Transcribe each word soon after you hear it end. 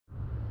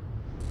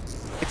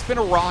It's been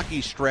a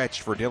rocky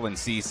stretch for Dylan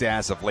Cease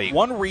as of late.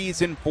 One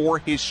reason for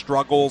his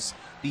struggles,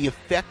 the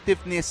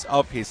effectiveness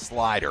of his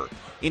slider.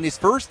 In his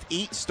first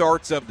 8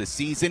 starts of the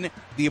season,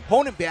 the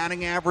opponent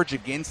batting average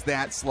against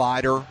that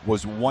slider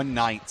was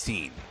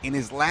 119. In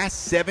his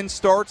last 7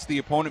 starts, the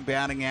opponent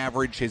batting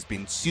average has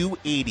been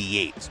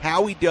 288.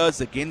 How he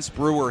does against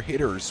Brewer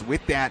hitters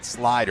with that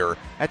slider,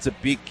 that's a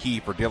big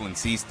key for Dylan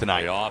Cease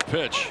tonight. The off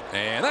pitch,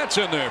 and that's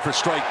in there for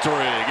strike 3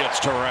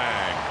 against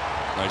Terang.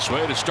 Nice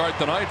way to start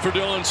the night for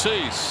Dylan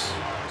Cease.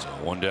 So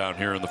one down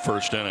here in the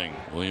first inning.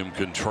 William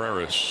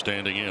Contreras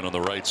standing in on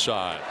the right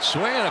side.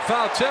 Swing and a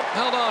foul tip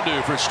held on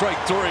to for strike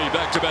 3.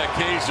 Back-to-back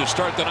Ks to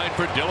start the night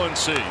for Dylan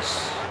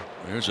Cease.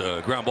 There's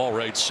a ground ball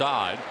right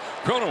side.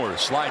 Cronenworth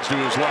slides to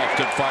his left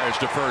and fires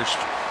to first.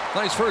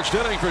 Nice first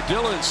inning for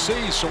Dylan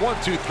Cease.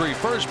 1-2-3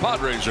 first.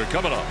 Padres are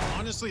coming up.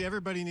 Honestly,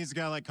 everybody needs a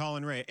guy like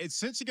Colin Ray.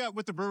 Since he got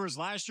with the Brewers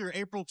last year,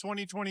 April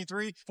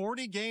 2023,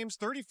 40 games,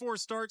 34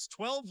 starts,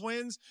 12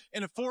 wins,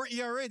 and a 4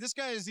 ERA. This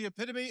guy is the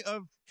epitome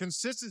of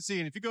consistency.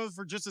 And if you go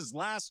for just his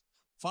last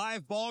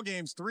 5 ball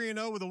games,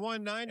 3-0 with a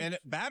 1.9, and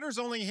batters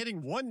only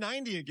hitting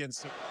 190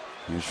 against him.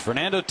 Here's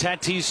Fernando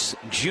Tatis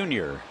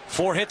Jr.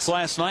 4 hits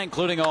last night,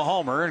 including a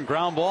homer, and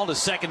ground ball to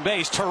second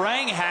base.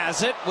 Terang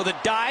has it with a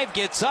dive,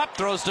 gets up,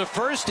 throws to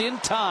first in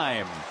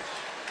time.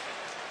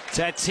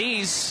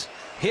 Tatis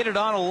hit it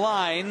on a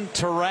line.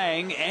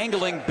 Terang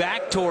angling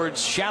back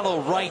towards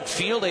shallow right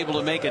field, able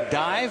to make a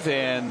dive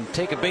and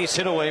take a base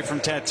hit away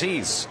from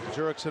Tatis.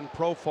 Jurickson,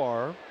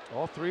 Profar,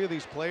 all 3 of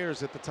these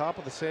players at the top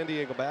of the San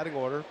Diego batting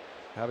order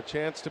have a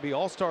chance to be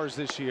all-stars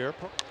this year.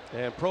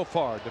 And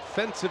Profar,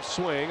 defensive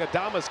swing.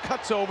 Adames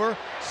cuts over,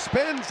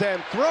 spins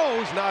and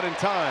throws, not in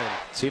time.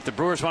 See if the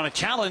Brewers want a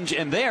challenge,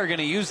 and they are going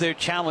to use their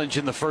challenge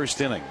in the first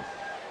inning.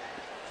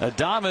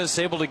 Adames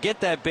able to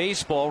get that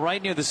baseball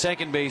right near the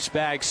second base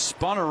bag,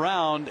 spun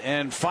around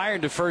and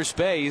fired to first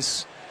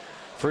base.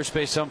 First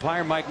base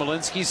umpire Mike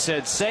Malinsky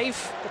said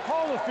safe. The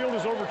call on the field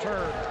is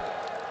overturned.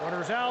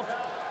 Runners out.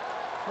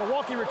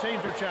 Milwaukee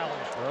retains their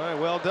challenge. All right,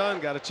 well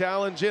done. Got a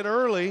challenge in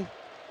early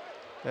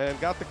and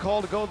got the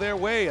call to go their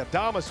way.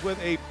 Adames with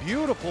a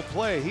beautiful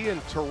play. He and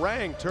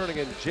Terang turning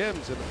in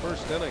gems in the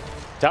first inning.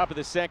 Top of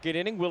the second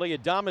inning, Willie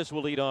Adames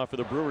will lead off for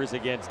the Brewers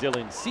against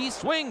Dylan Cease.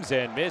 Swings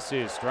and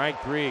misses.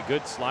 Strike 3.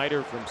 Good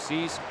slider from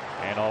Cease.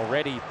 And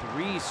already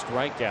 3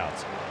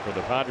 strikeouts for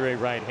the Padre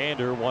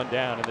right-hander. 1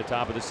 down in the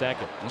top of the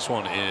second. This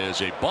one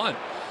is a bunt.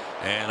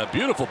 And a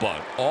beautiful bunt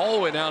all the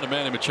way down to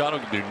Manny Machado.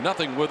 Can do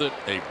nothing with it.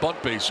 A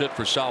bunt base hit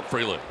for Sal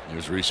Freeland.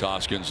 Here's Rhys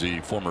Hoskins, the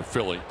former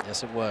Philly.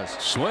 Yes, it was.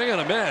 Swing and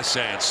a miss,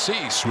 and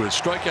Cease with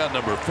strikeout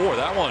number 4.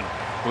 That one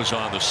was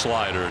on the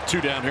slider. 2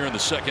 down here in the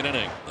second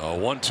inning.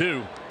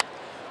 1-2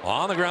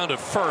 on the ground to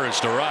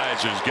first.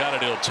 Arias has got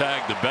it. He'll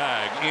tag the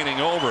bag.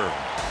 Inning over.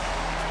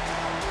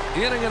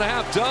 Inning and a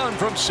half done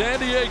from San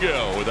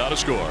Diego without a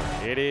score.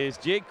 It is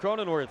Jake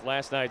Cronenworth,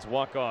 last night's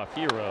walk-off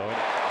hero.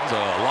 It's a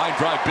line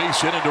drive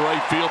base hit into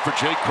right field for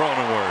Jake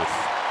Cronenworth.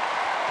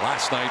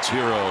 Last night's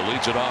hero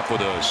leads it off with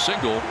a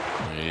single.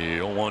 The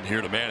 0-1 here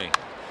to Manny.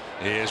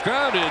 Is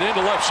grounded into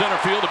left center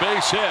field, a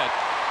base hit.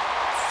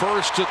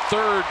 First to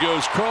third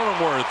goes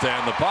Cronenworth,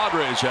 and the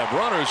Padres have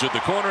runners at the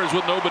corners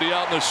with nobody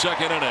out in the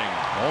second inning.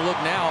 Oh, look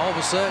now, all of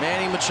a sudden,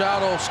 Manny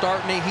Machado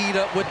starting to heat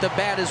up with the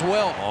bat as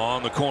well.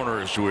 On the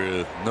corners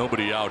with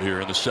nobody out here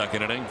in the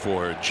second inning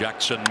for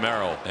Jackson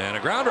Merrill. And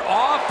a grounder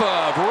off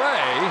of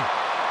Ray.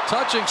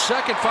 Touching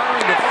second,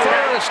 firing to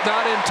first,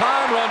 not in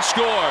time, run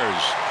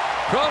scores.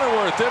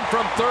 Cronenworth in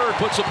from third,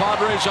 puts the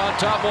Padres on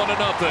top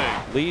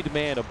 1-0. Lead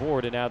man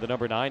aboard, and now the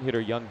number 9 hitter,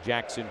 young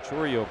Jackson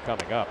Chourio,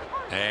 coming up.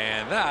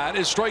 And that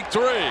is strike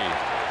 3.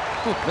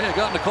 May have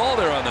gotten a call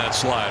there on that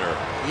slider.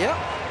 Yep,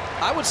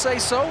 I would say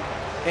so.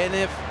 And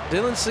if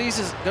Dylan Cease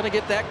is going to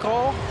get that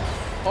call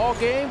all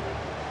game,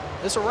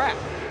 it's a wrap.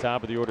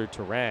 Top of the order,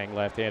 Terang,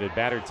 left-handed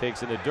batter,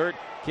 takes in the dirt,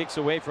 kicks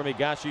away from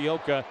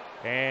Higashioka,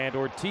 and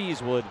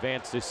Ortiz will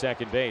advance to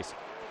second base.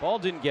 Ball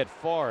didn't get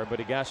far, but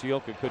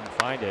Higashioka couldn't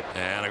find it.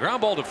 And a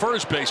ground ball to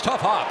first base.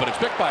 Tough hop, but it's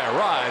picked by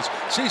Arias.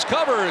 Cease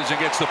covers and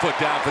gets the foot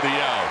down for the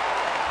out.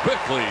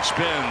 Quickly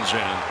spins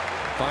and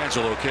finds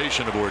the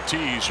location of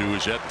Ortiz, who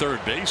is at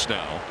third base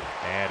now.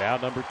 And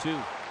out number 2.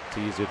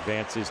 Ortiz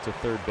advances to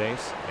third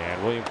base,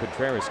 and William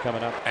Contreras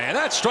coming up. And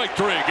that's strike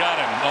 3. Got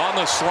him on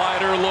the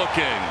slider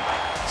looking.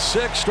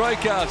 6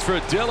 strikeouts for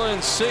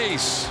Dylan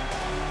Cease.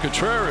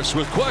 Contreras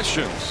with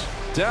questions.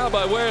 Down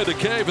by way of the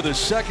K for the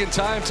second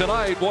time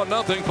tonight.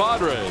 1-0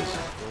 Padres.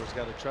 Brewers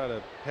got to try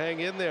to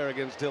hang in there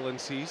against Dylan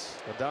Cease.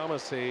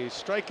 Adames, a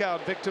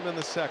strikeout victim in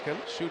the second.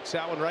 Shoots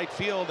out in right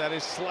field. That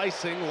is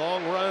slicing.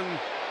 Long run.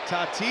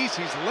 Tatis,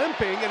 he's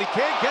limping and he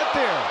can't get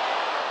there.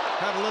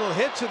 Had a little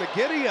hit to the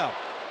giddy up.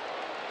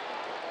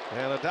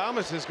 And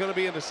Adames is going to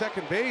be into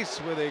second base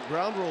with a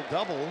ground rule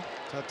double.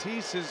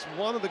 Tatis is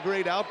one of the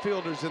great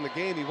outfielders in the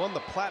game. He won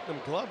the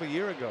Platinum Glove a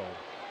year ago.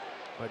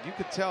 But you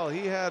could tell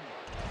he had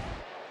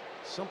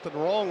Something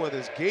wrong with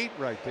his gait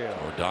right there.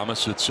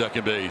 Adames at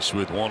second base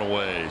with one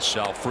away.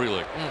 Sal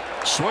Frelick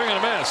swing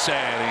and a miss,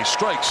 and he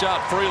strikes out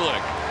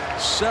Frelick.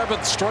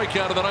 7th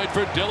strikeout of the night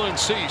for Dylan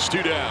Cease.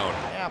 2 down.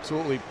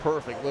 Absolutely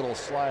perfect little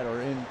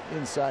slider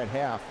inside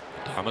half.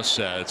 Adames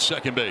at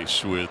second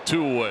base with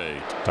 2 away.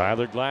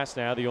 Tyler Glass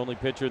now the only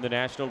pitcher in the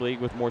National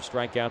League with more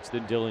strikeouts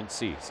than Dylan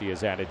Cease. He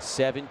has added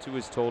 7 to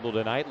his total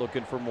tonight,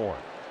 looking for more.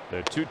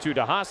 The 2-2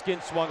 to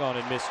Hoskins, swung on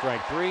and missed,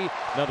 strike 3.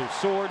 Another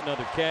sword,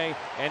 another K,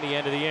 and the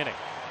end of the inning.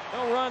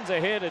 No runs, a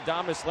hit.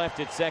 Adames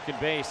left at second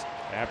base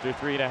after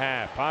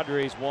 3.5.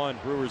 Padres 1,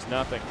 Brewers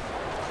nothing.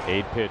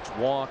 8-pitch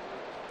walk,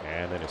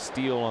 and then a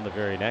steal on the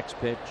very next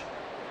pitch,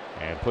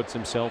 and puts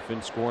himself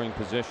in scoring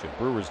position.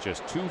 Brewers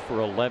just 2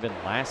 for 11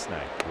 last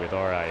night with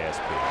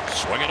RISP.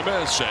 Swing and a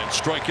miss, and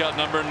strikeout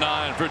number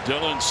 9 for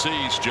Dylan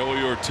Cease.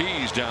 Joey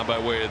Ortiz down by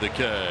way of the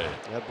K.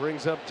 That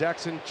brings up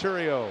Jackson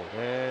Chourio,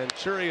 and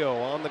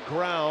Chourio on the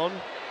ground,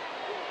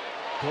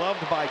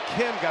 gloved by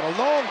Kim, got a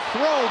long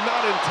throw,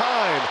 not in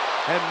time,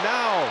 and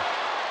now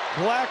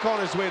Black on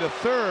his way to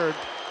third.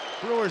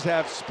 Brewers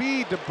have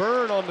speed to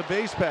burn on the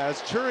base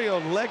pass. Chourio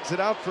legs it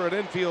out for an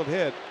infield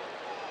hit.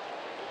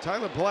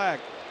 Tyler Black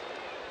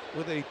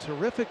with a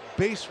terrific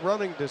base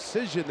running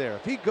decision there.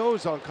 If he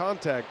goes on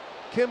contact,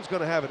 Kim's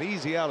going to have an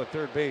easy out at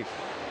third base.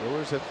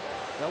 Brewers have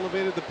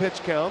elevated the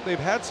pitch count. They've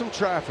had some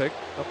traffic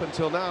up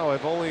until now.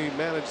 Have only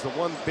managed the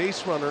 1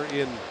 base runner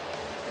in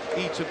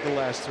each of the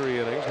last 3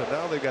 innings, but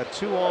now they've got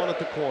 2 on at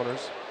the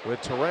corners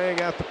with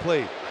Terang at the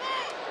plate.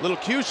 Little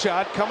cue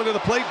shot coming to the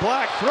plate.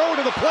 Black throw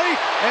to the plate,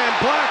 and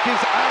Black is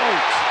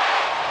out.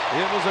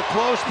 It was a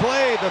close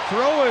play. The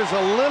throw is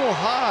a little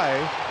high.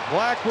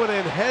 Black went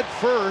in head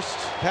first.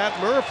 Pat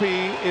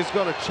Murphy is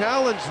going to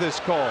challenge this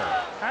call.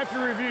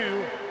 After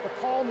review, the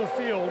call in the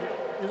field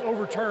is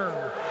overturned.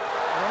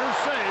 Runner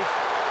safe.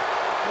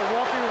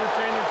 Milwaukee will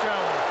retain their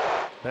challenge.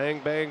 Bang,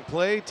 bang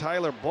play.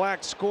 Tyler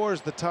Black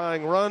scores the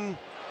tying run.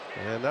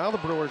 And now the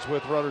Brewers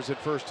with runners at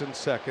first and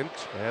second.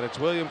 And it's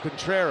William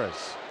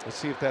Contreras. Let's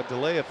see if that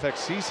delay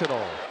affects Cease at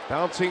all.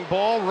 Bouncing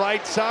ball,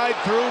 right side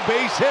through,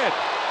 base hit.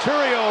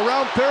 Chourio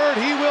around third,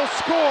 he will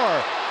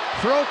score.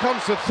 Throw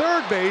comes to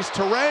third base,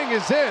 Terang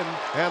is in,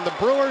 and the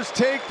Brewers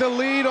take the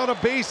lead on a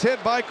base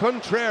hit by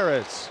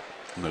Contreras.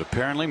 But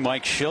apparently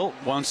Mike Schilt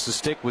wants to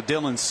stick with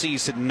Dylan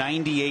Cease at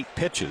 98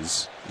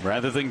 pitches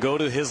rather than go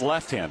to his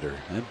left-hander.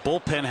 The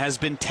bullpen has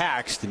been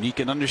taxed, and you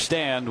can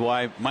understand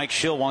why Mike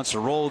Schilt wants to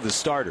roll the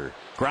starter.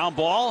 Ground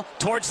ball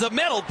towards the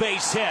middle,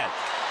 base hit.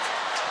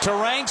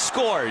 Terang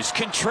scores.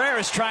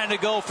 Contreras trying to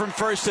go from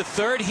first to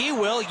third. He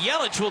will.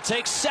 Yelich will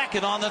take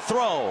second on the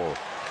throw.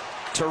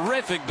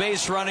 Terrific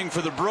base running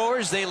for the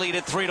Brewers. They lead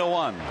it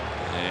 3-1.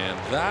 And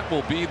that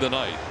will be the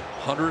night.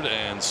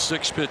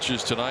 106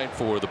 pitches tonight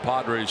for the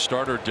Padres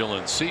starter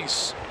Dylan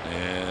Cease,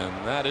 and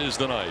that is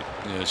the night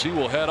as he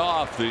will head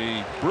off.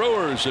 The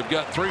Brewers have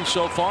got 3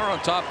 so far on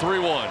top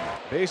 3-1.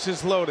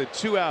 Bases loaded,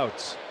 2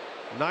 outs.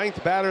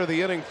 9th batter of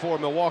the inning for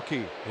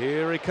Milwaukee.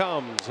 Here he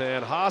comes,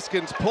 and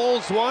Hoskins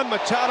pulls one.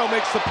 Machado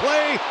makes the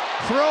play.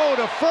 Throw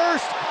to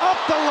first, up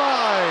the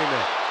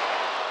line.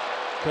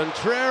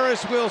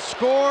 Contreras will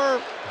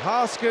score.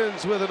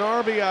 Hoskins with an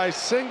RBI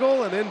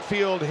single, an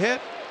infield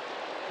hit.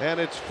 And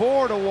it's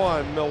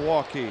 4-1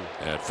 Milwaukee.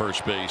 At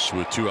first base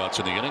with 2 outs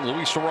in the inning,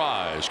 Luis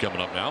Arraez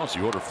coming up now as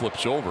the order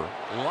flips over.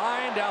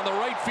 Line down the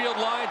right field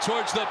line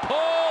towards the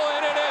pole,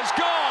 and it is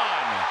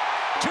gone.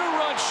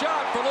 2-run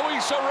shot for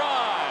Luis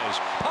Arraez.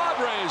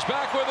 Padres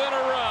back within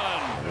a run.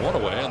 1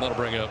 away, and that'll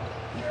bring up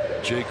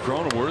Jake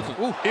Cronenworth.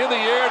 In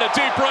the air to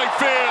deep right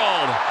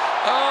field.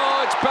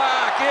 Oh, it's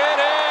back. It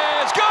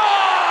is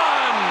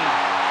gone.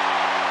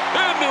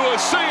 Into a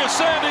sea of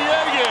San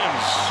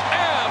Diegans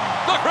and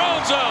the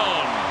Crown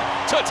Zone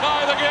to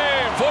tie the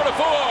game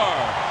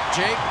 4-4.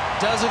 Jake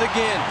does it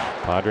again.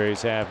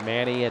 Padres have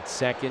Manny at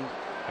second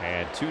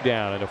and 2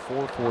 down in a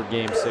 4-4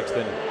 game 6th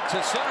inning.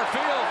 To center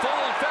field,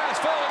 falling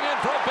fast, falling in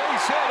for a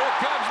base hit. Here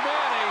comes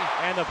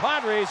Manny. And the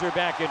Padres are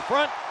back in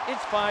front.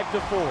 It's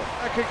 5-4.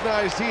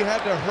 Recognized he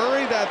had to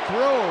hurry that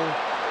throw.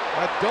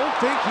 I don't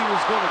think he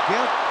was going to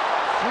get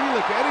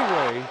Frelick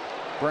anyway.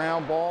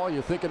 Ground ball,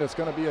 you're thinking it's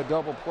going to be a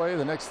double play.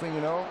 The next thing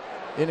you know,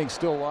 inning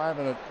still alive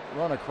and a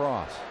run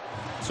across.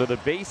 So the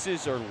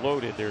bases are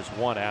loaded. There's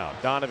 1 out.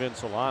 Donovan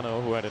Solano,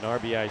 who had an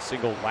RBI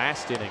single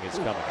last inning, is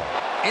coming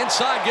up.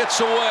 Inside gets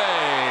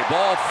away.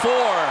 Ball 4,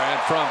 and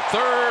from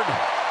third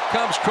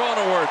comes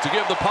Cronenworth to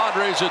give the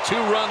Padres a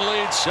 2-run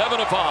lead,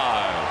 7-5.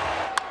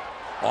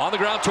 On the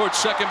ground towards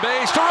second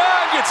base.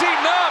 Terang gets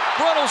eaten up.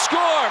 Run will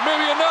score.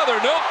 Maybe another.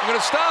 Nope. I'm going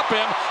to stop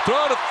him. Throw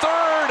to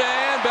third,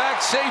 and back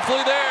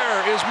safely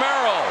there is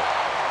Merrill.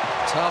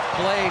 Tough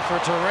play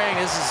for Terang.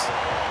 This has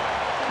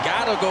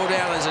got to go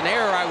down as an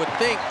error, I would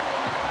think.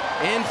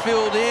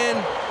 Infield in.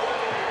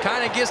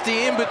 Kind of gets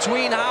the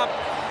in-between hop,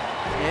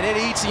 and it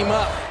eats him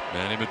up.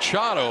 Manny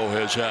Machado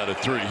has had a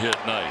 3-hit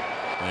night.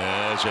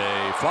 As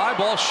a fly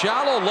ball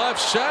shallow left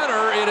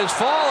center, it is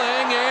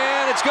falling,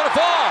 and it's going to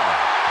fall.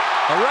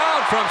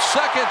 Around from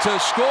second to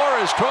score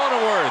is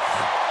Cronenworth.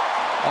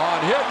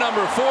 On hit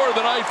number 4 of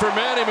the night for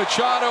Manny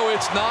Machado,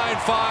 it's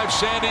 9-5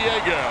 San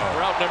Diego.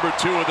 We're out number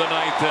 2 of the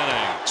 9th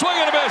inning. Swing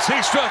and a miss. He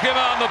struck him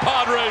out and the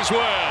Padres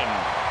win.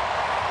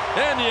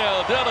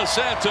 Daniel De Los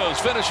Santos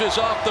finishes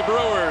off the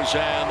Brewers,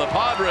 and the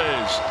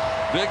Padres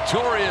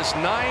victorious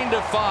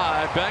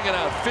 9-5, banging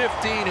out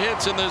 15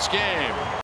 hits in this game.